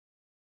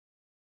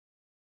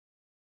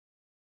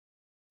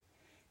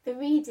The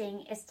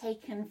reading is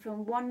taken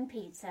from 1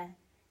 Peter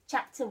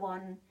chapter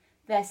 1,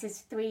 verses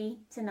 3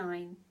 to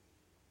 9.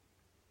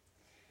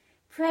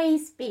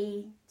 Praise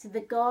be to the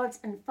God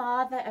and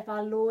Father of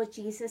our Lord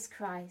Jesus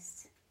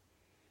Christ.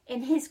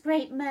 In his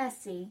great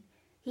mercy,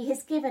 he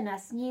has given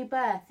us new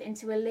birth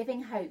into a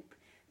living hope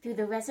through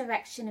the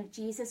resurrection of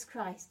Jesus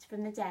Christ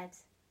from the dead,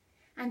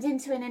 and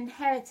into an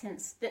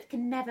inheritance that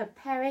can never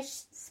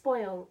perish,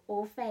 spoil,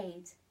 or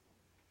fade.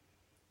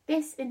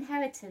 This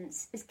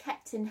inheritance is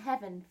kept in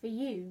heaven for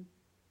you,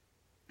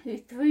 who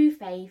through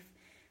faith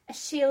are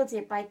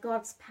shielded by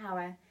God's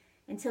power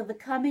until the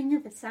coming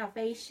of the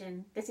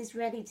salvation that is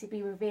ready to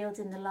be revealed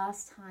in the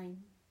last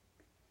time.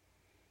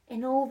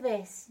 In all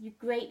this you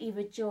greatly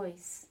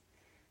rejoice,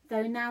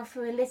 though now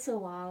for a little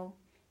while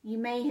you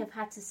may have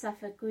had to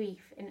suffer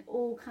grief in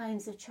all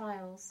kinds of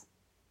trials.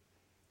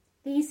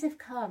 These have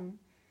come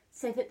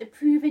so that the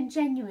proven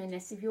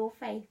genuineness of your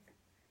faith,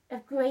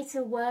 of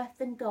greater worth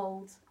than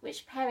gold,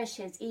 which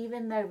perishes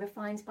even though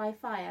refined by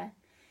fire,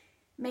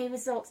 may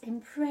result in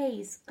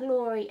praise,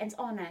 glory, and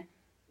honour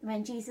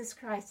when Jesus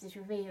Christ is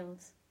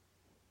revealed.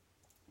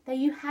 Though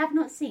you have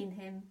not seen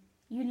him,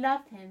 you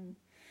love him,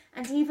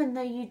 and even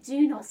though you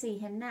do not see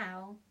him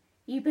now,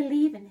 you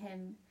believe in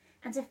him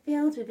and are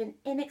filled with an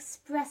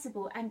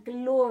inexpressible and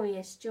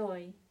glorious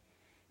joy,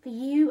 for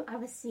you are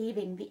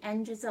receiving the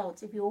end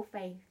result of your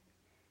faith,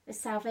 the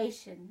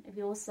salvation of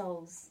your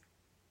souls.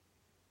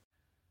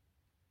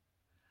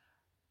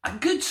 A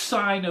good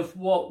sign of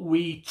what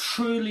we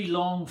truly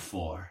long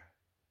for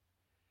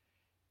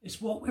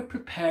is what we're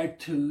prepared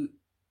to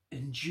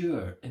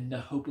endure in the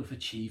hope of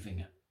achieving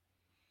it.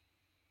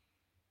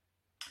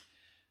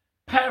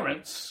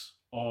 Parents,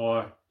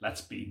 or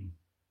let's be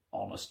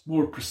honest,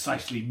 more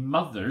precisely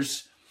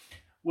mothers,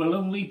 will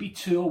only be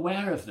too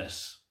aware of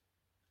this.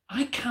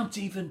 I can't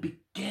even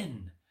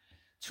begin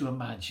to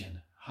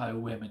imagine how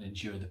women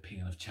endure the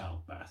pain of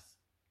childbirth.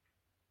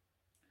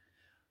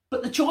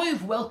 But the joy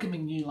of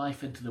welcoming new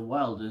life into the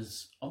world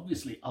is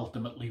obviously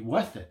ultimately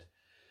worth it,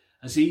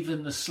 as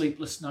even the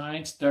sleepless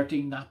nights,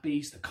 dirty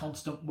nappies, the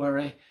constant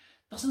worry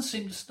doesn't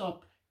seem to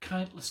stop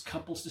countless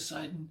couples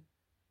deciding,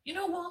 you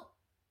know what,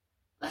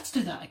 let's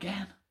do that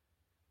again.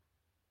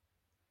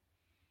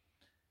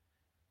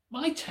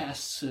 My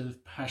tests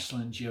of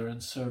personal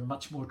endurance are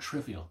much more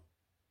trivial.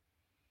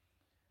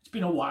 It's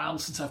been a while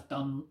since I've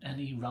done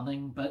any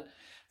running, but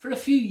for a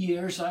few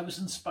years I was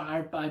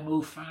inspired by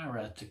Mo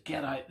Farah to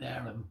get out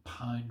there and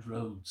pound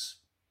roads.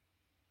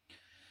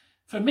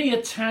 For me,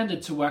 it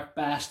tended to work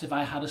best if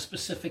I had a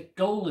specific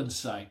goal in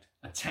sight,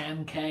 a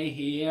 10k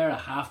here, a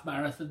half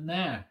marathon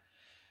there.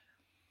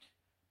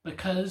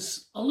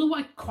 Because although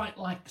I quite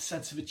like the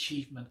sense of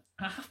achievement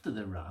after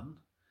the run,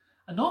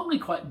 I normally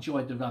quite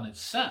enjoyed the run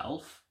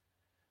itself,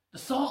 the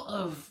thought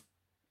of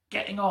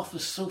getting off the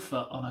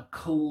sofa on a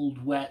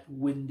cold, wet,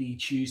 windy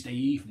Tuesday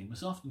evening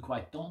was often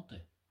quite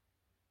daunting.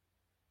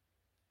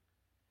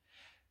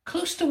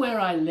 Close to where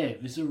I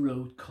live is a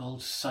road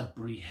called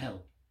Sudbury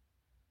Hill.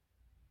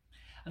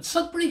 And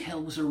Sudbury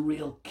Hill was a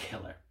real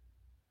killer.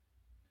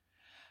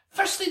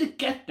 Firstly, to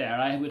get there,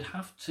 I would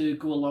have to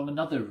go along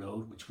another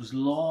road, which was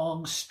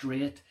long,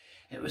 straight.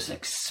 It was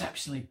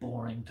exceptionally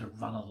boring to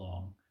run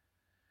along.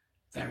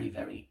 Very,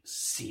 very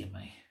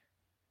samey,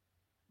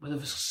 with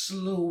a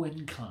slow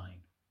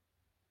incline.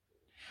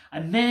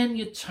 And then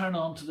you'd turn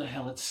onto the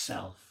hill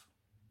itself.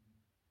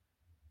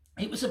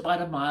 It was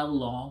about a mile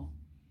long,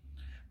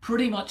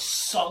 pretty much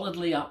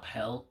solidly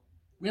uphill,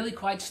 really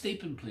quite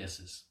steep in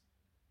places.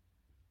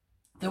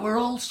 There were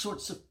all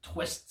sorts of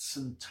twists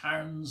and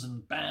turns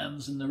and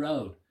bends in the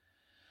road.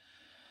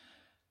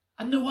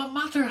 And no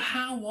matter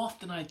how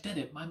often I did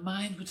it, my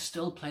mind would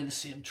still play the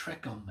same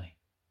trick on me.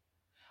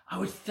 I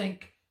would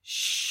think,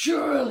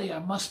 surely I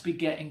must be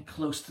getting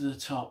close to the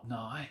top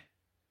now.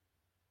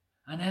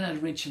 And then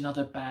I'd reach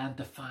another bend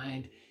to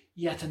find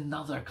yet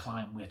another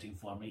climb waiting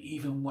for me,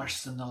 even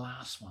worse than the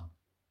last one.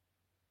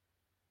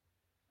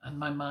 And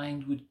my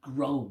mind would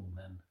groan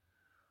and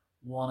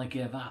want to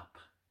give up.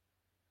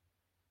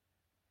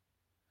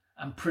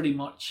 And pretty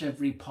much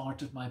every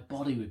part of my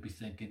body would be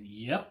thinking,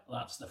 yep,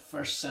 that's the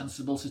first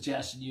sensible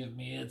suggestion you've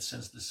made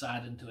since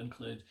deciding to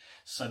include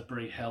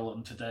Sudbury Hill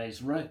on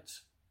today's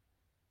route.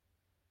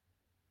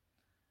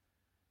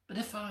 But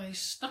if I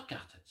stuck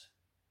at it,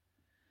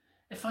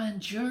 if I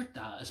endured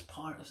that as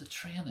part of the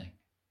training,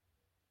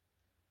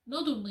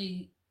 not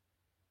only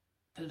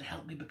did it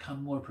help me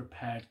become more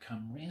prepared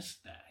come race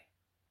day,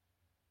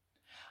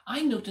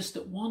 I noticed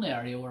that one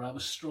area where I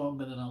was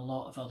stronger than a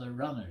lot of other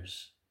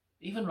runners,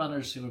 even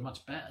runners who were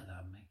much better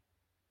than me,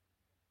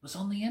 was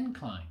on the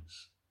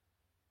inclines.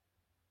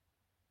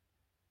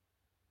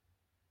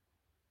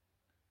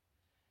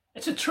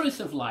 It's a truth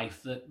of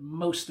life that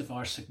most of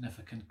our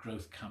significant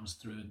growth comes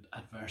through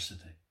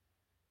adversity.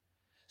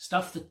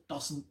 Stuff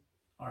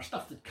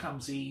that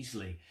comes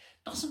easily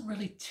doesn't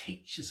really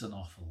teach us an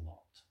awful lot.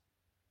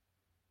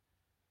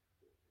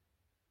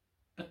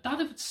 But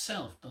that of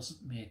itself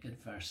doesn't make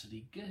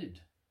adversity good.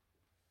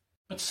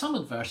 But some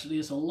adversity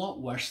is a lot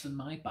worse than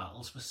my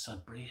battles with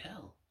Sudbury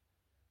Hill.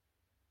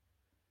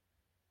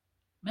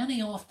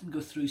 Many often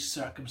go through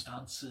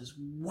circumstances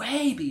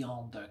way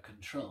beyond their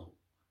control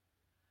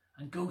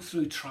and go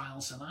through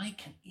trials that I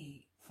can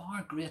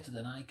far greater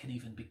than I can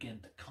even begin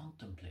to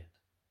contemplate.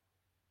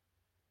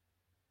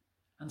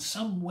 And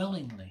some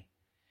willingly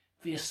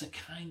face the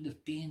kind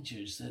of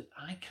dangers that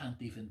I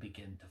can't even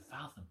begin to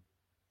fathom.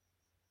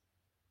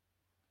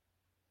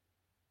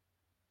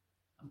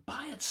 And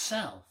by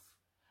itself,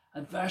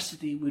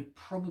 adversity would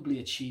probably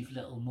achieve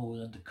little more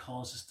than to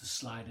cause us to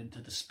slide into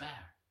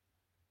despair.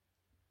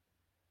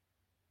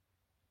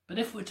 But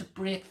if we're to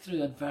break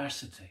through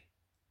adversity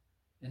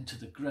into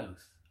the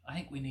growth, I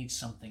think we need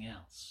something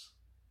else.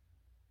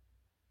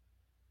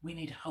 We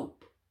need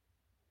hope.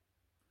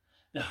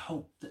 The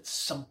hope that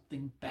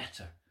something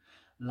better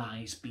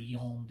lies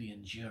beyond the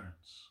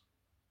endurance.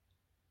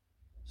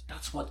 So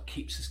that's what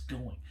keeps us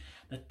going.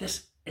 That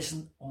this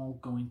isn't all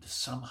going to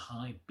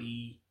somehow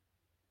be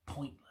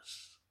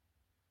pointless.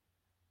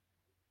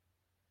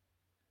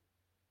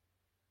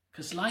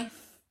 Because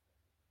life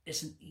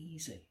isn't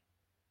easy.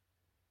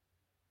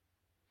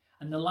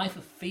 And the life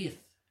of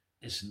faith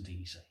isn't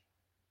easy.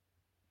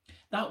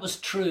 That was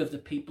true of the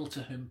people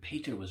to whom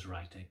Peter was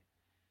writing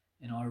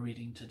in our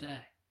reading today.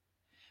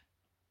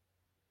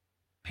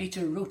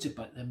 Peter wrote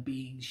about them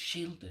being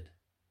shielded,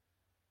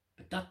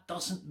 but that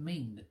doesn't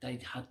mean that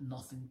they'd had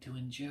nothing to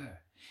endure.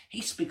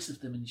 He speaks of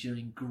them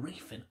enduring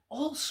grief in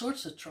all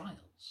sorts of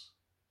trials.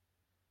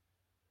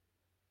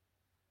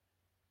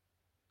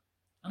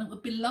 And it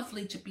would be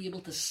lovely to be able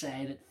to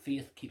say that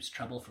faith keeps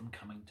trouble from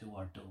coming to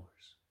our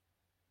doors.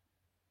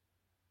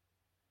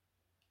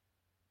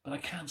 But I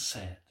can't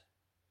say it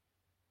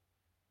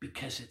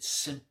because it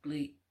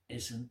simply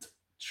isn't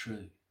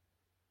true.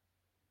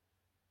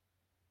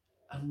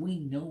 And we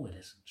know it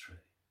isn't true.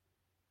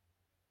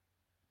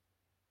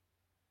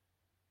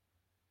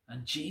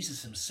 And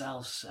Jesus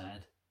himself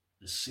said,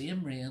 the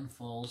same rain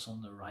falls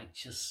on the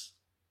righteous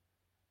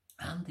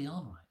and the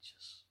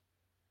unrighteous.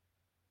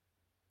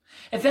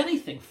 If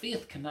anything,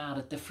 faith can add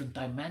a different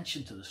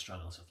dimension to the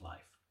struggles of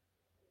life.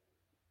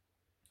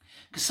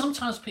 Because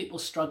sometimes people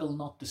struggle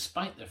not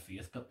despite their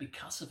faith, but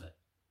because of it.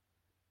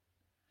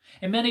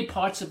 In many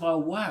parts of our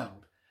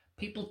world,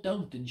 people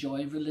don't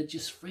enjoy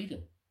religious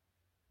freedom.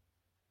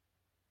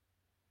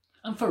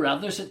 And for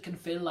others, it can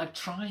feel like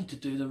trying to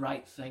do the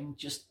right thing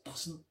just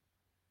doesn't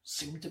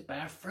seem to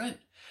bear fruit.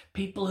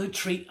 People who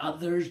treat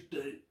others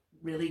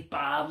really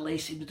badly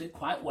seem to do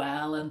quite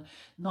well and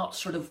not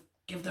sort of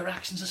give their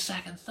actions a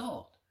second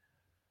thought.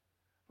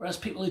 Whereas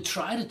people who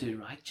try to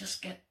do right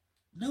just get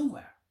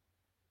nowhere.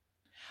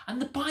 And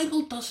the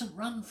Bible doesn't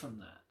run from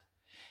that.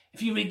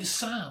 If you read the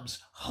Psalms,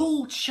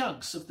 whole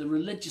chunks of the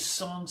religious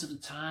songs of the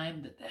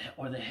time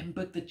or the hymn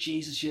book that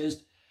Jesus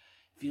used,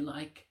 if you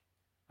like,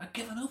 are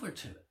given over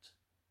to it.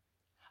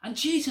 And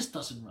Jesus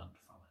doesn't run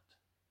from it.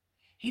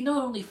 He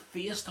not only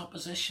faced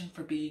opposition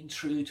for being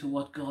true to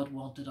what God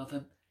wanted of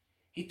him,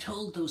 he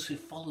told those who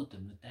followed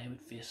him that they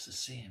would face the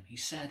same. He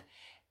said,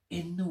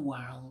 in the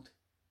world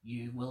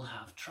you will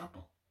have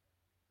trouble.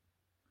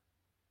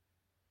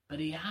 But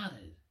he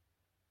added,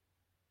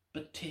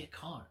 but take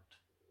heart,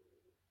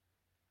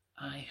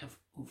 I have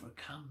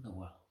overcome the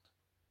world.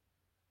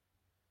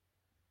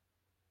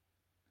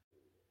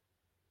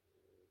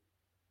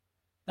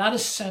 That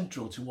is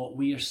central to what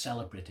we are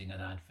celebrating at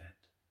Advent.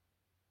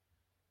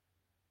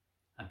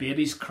 A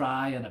baby's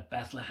cry in a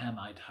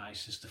Bethlehemite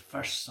house is the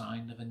first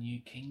sign of a new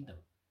kingdom.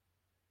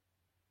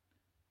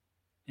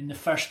 In the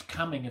first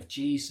coming of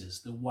Jesus,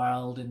 the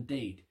world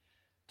indeed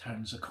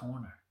turns a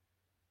corner.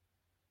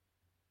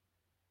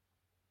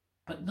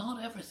 But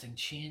not everything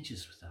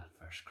changes with that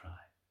first cry.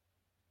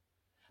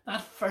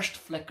 That first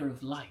flicker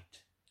of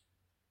light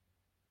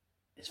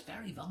is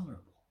very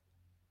vulnerable.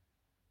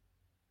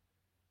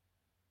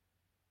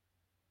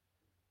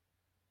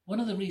 One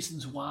of the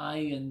reasons why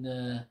in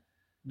the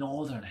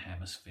Northern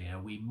Hemisphere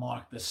we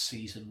mark this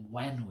season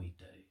when we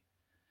do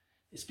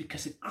is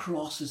because it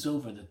crosses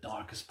over the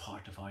darkest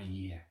part of our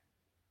year.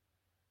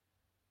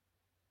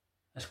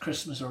 As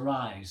Christmas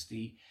arrives,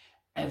 the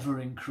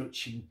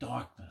ever-encroaching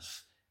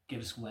darkness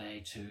gives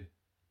way to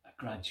a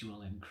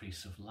gradual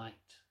increase of light.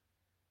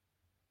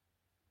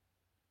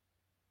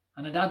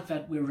 And at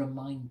Advent we're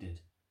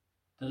reminded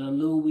that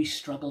although we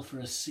struggle for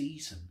a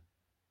season,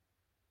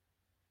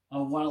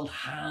 our world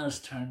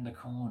has turned the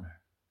corner.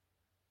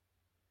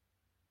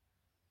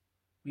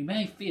 We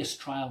may face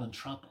trial and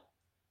trouble,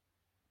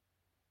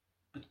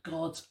 but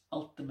God's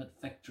ultimate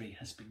victory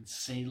has been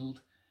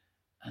sealed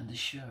and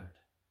assured.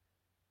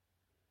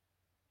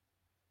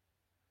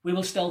 We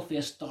will still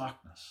face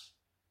darkness,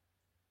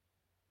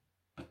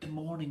 but the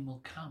morning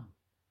will come.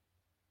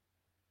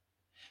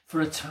 For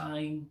a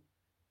time,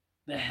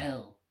 the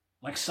hill,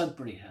 like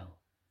Sudbury Hill,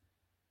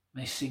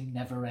 may seem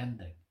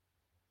never-ending.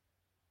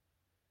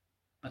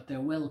 But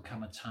there will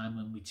come a time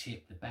when we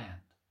take the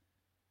bend,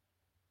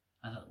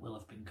 and it will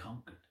have been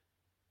conquered.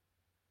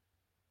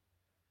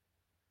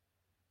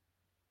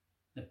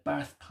 The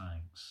birth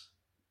pangs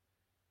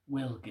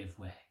will give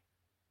way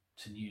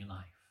to new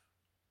life.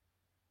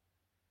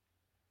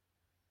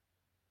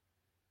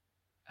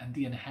 And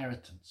the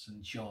inheritance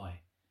and joy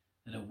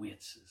that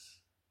awaits us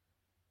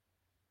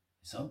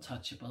is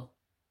untouchable,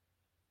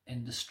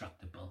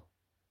 indestructible,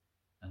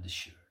 and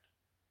assured.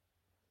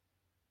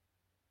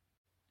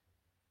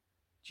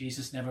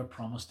 Jesus never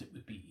promised it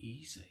would be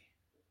easy,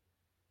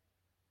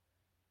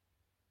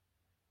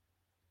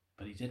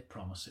 but he did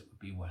promise it would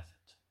be worth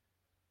it.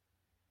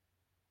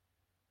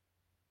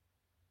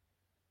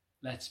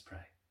 Let's pray.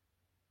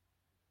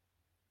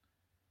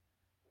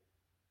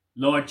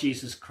 Lord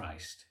Jesus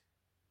Christ,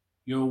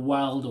 your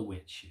world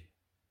awaits you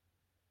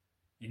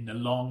in the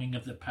longing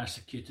of the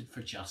persecuted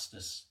for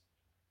justice,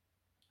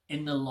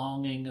 in the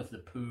longing of the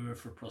poor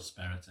for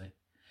prosperity,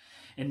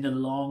 in the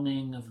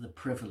longing of the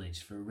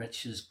privileged for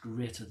riches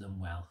greater than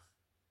wealth,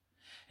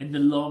 in the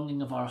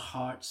longing of our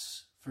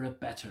hearts for a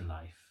better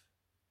life.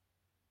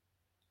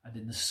 And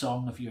in the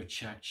song of your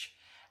church,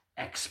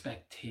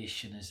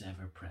 expectation is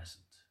ever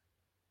present.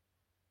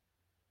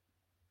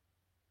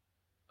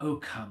 O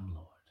come,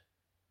 Lord,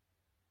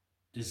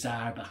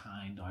 desire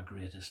behind our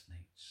greatest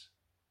needs.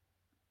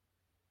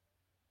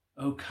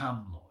 O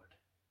come, Lord,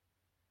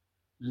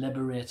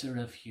 liberator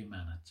of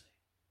humanity.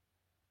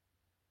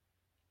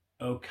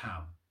 O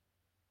come,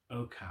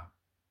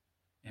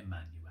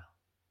 Emmanuel.